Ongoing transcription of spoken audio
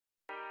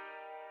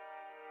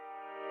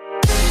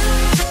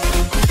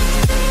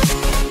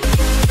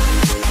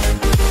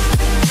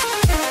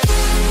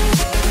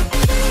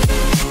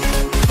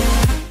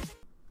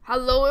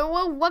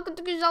Hello, welcome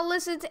to Krishna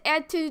Listens,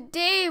 and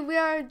today we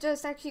are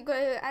just actually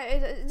going.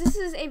 This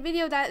is a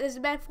video that is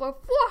meant for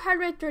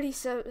 430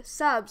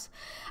 subs.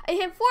 I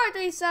hit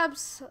 430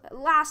 subs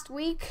last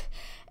week.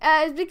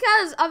 It's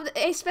because of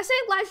a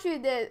specific live stream we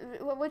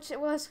did, which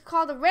was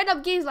called the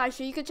Random Games live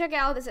stream. You can check it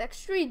out; it's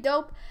extremely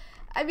dope.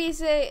 I mean,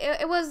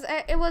 it was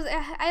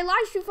a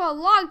live stream for a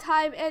long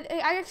time, and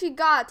I actually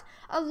got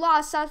a lot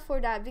of subs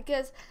for that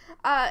because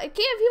it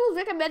came people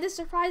recommended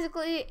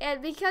surprisingly,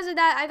 and because of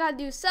that, I got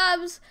new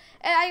subs,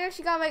 and I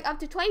actually got like up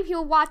to 20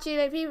 people watching,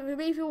 and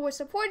many people were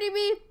supporting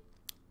me.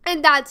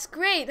 And that's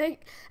great.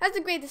 Like, that's the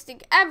greatest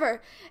thing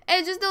ever.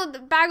 And just know the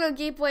background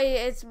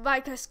gameplay is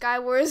Minecraft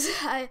Skywars.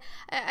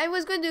 I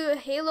was going to do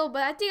Halo,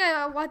 but I think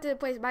I wanted to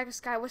play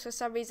Minecraft Skywars for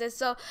some reason.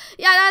 So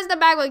yeah, that's the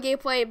background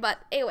gameplay. But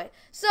anyway,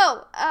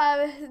 so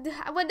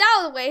with that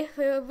out of the way,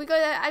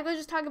 I'm gonna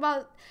just talk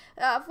about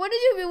for the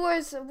new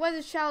viewers what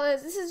the channel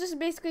is. This is just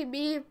basically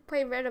me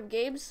playing random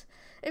games.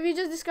 If you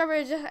just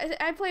discovered,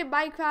 I play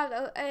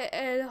Minecraft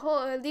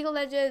and League of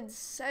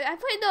Legends. I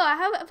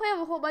play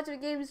a whole bunch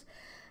of games.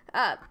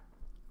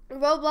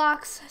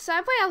 Roblox. So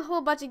I play a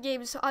whole bunch of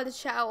games on the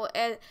channel,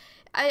 and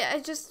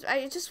I just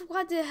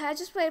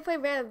play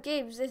random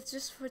games. It's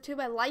just to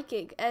my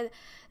liking, and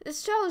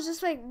this channel is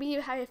just like me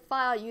having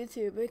fun on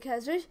YouTube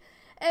because and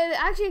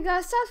actually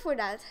got subs for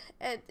that.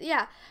 And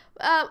yeah,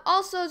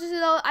 also just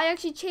I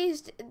actually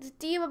changed the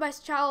theme of my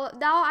channel.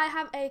 Now I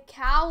have a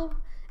cow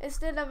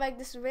instead of like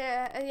this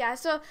rare. Yeah,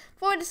 so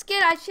for the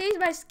skin, I changed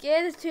my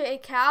skin to a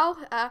cow.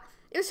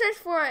 You search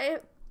for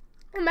it.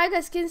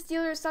 Minecraft Skin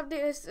Stealer or something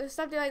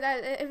like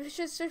that. If you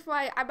should search for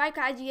Minecraft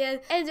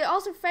IGN, and they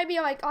also friend me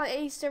on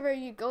any server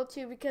you go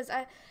to because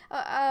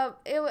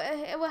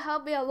it will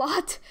help me a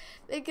lot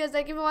because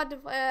like if I want to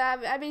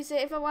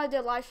if I want to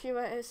do a live stream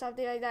or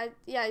something like that,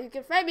 yeah, you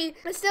can friend me.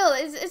 But still,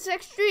 it's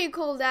extremely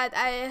cool that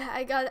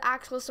I got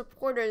actual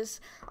supporters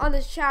on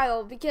this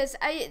channel because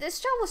this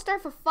channel will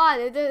start for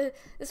fun, and then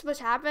this much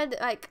happened.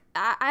 Like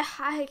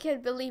I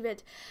can't believe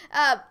it.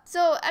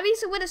 So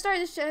when I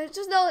started this channel,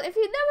 just know if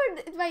you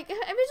never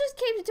if you just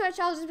came to our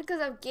channel just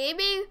because of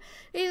gaming,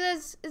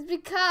 it's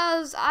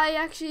because I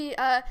actually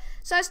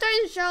so I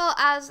started the channel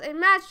as a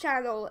math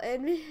channel,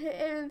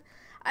 and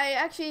I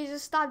actually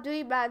just stopped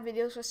doing math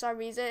videos for some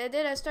reason, and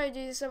then I started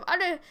doing some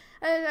other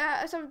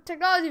some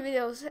technology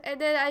videos,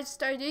 and then I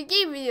started doing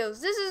game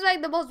videos. This is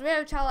like the most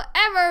random channel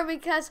ever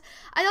because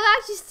I don't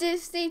actually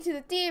stay to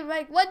the theme.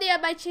 Like one day I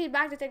might change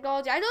back to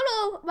technology. I don't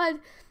know, but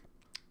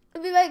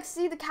if you like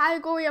see the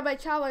category of my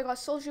channel, like on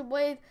Social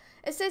Blade,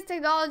 it says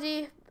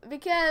technology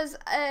because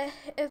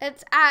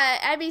it's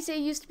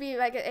MBC used to be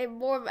like a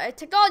more of a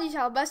technology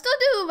channel, but I still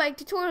do like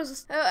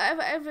tutorials.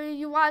 If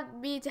you want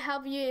me to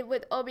help you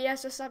with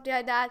OBS or something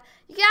like that,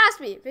 you can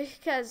ask me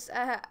because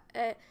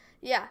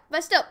yeah,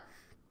 but still.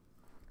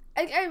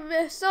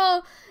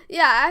 So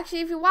yeah,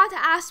 actually, if you want to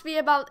ask me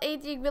about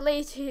anything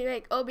related to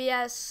like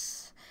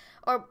OBS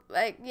or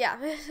like yeah,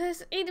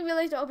 anything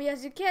related to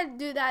OBS, you can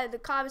do that in the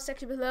comment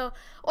section below.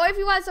 Or if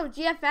you want some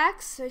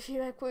GFX, if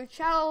you like for your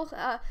channel,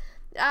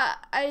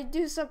 I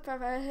do some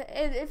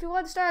and if you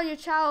want to start on your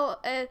channel,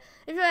 and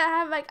if you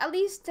have like at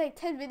least like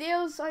 10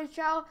 videos on your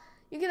channel,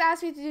 you can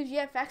ask me to do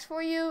GFX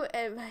for you.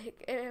 And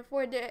like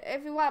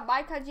if you want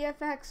Minecraft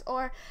GFX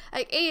or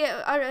like any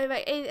other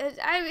like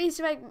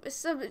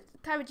some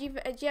type of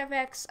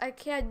GFX, I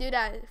can do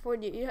that for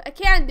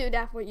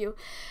you.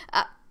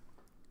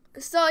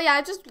 So yeah,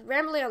 I'm just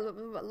rambling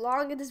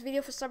along in this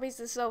video for some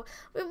reason. So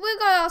we're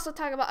gonna also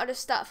talk about other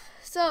stuff.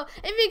 So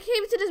if you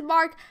came to this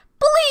mark,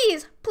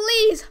 please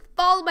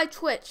follow my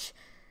Twitch.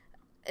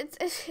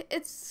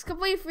 It's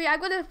completely free. I'm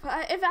gonna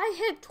if I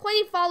hit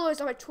 20 followers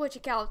on my Twitch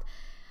account,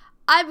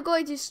 I'm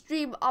going to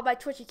stream on my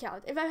Twitch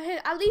account. If I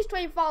hit at least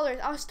 20 followers,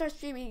 I'll start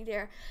streaming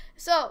there.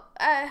 So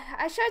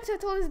I tried to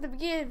tell this at the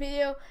beginning of the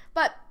video,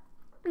 but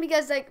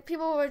because like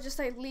people were just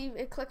like leave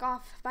and click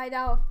off by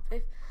now.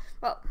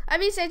 Well, I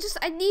need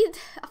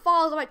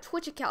followers on my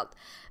Twitch account,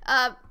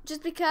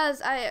 just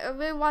because I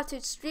really want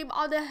to stream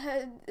on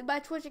my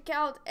Twitch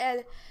account,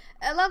 and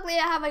luckily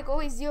I have like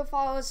always 0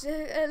 followers.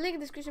 Link in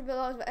the description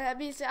below. I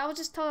will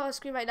just tell you on the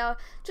screen right now.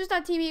 Just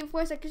on TV, of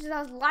course, like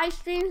Krishna's live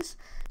streams.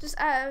 Just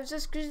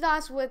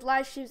Krishna's with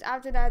live streams.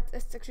 After that,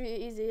 it's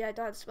actually easy. I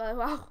don't spell it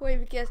well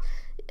because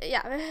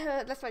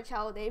yeah, that's my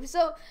channel name.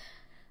 So,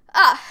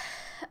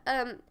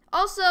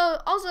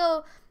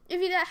 also,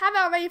 if you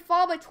haven't already,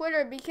 follow my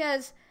Twitter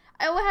because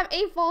I only have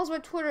 8 followers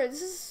on Twitter.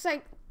 This is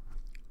like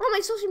all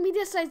my social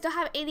media sites don't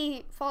have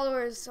 80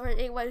 followers or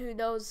anyone who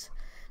knows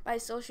my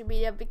social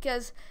media,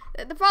 because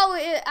the problem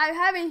I'm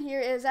having here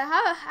is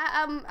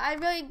I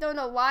really don't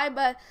know why,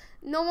 but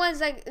no one's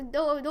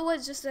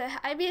just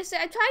I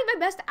try my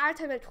best to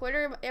advertise my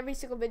Twitter every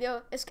single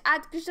video. It's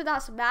at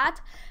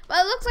Krishna.Matt, but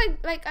it looks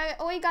like I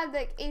only got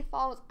like 8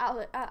 followers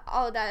out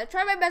of that. I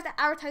try my best to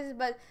advertise it,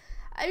 but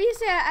I mean,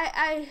 say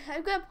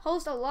I'm gonna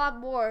post a lot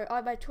more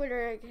on my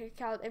Twitter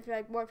account if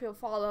like more people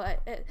follow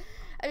it.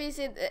 I mean,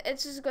 say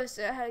it's just going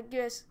to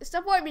give us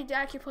support me to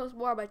actually post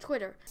more on my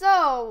Twitter.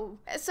 So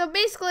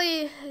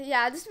basically,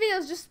 yeah, this video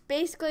is just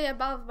basically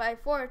about my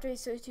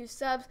 432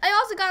 subs. I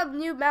also got a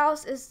new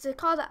mouse. It's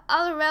called the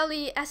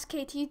Alarelli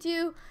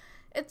SKT2.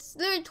 It's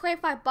literally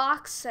 25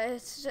 bucks.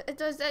 It's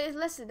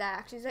less than that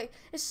actually.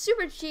 It's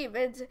super cheap.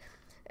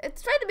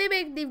 It's trying to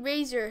mimic the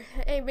Razer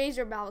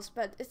mouse,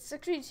 but it's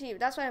actually cheap.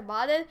 That's why I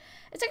bought it.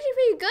 It's actually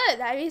pretty good.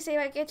 I mean, say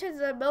like in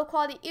terms of the build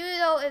quality, even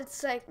though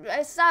it's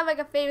not like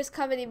a famous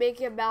company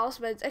making a mouse,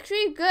 but it's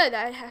actually good.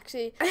 I mean,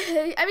 see,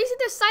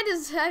 their site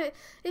is.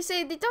 They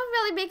say they don't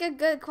really make a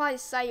good quality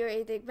site or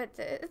anything, but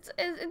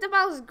the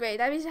mouse is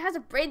great. I mean, it has a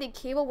braided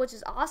cable, which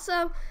is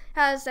awesome. It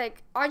has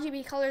like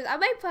RGB colors. I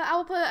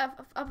will put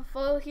up a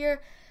photo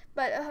here.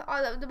 But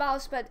on the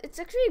mouse, but it's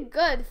actually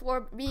good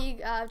for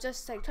being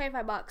just like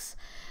 25 bucks.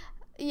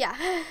 Yeah,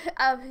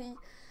 $8.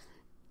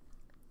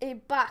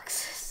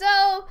 So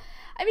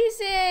I mean,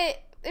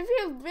 say if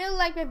you really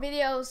like my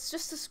videos,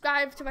 just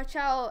subscribe to my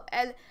channel.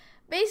 And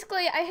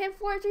basically, I hit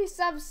 43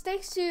 subs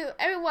thanks to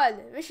everyone,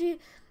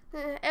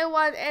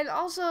 everyone, and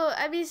also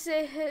I mean,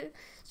 say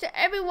to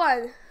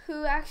everyone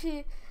who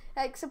actually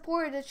like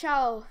supported the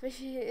channel.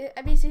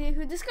 I mean, say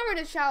who discovered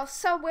the channel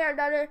somewhere or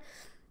another.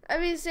 I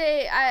mean,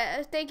 say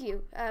thank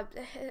you. I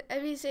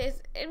mean, say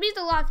it means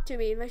a lot to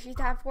me, especially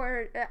to have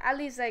at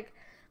least like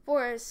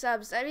 4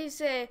 subs. I mean,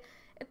 say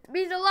it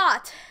means a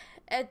lot,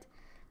 and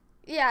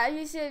yeah, I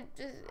mean, say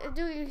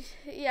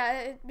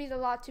it means a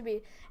lot to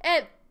me.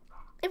 And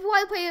if you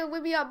want to play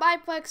with me on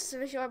Mineplex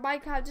or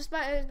Minecraft, just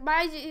if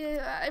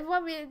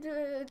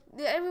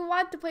you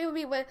want to play with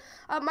me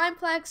on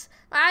Mineplex,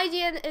 my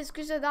IGN is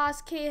Krishna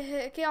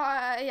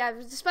yeah,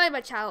 just play my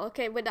channel,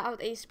 okay,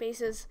 without 8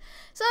 spaces.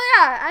 So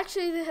yeah,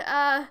 actually,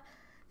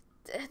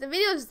 the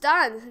video is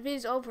done. The video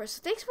is over. So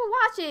thanks for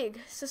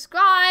watching.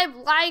 Subscribe,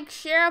 like,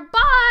 share.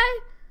 Bye.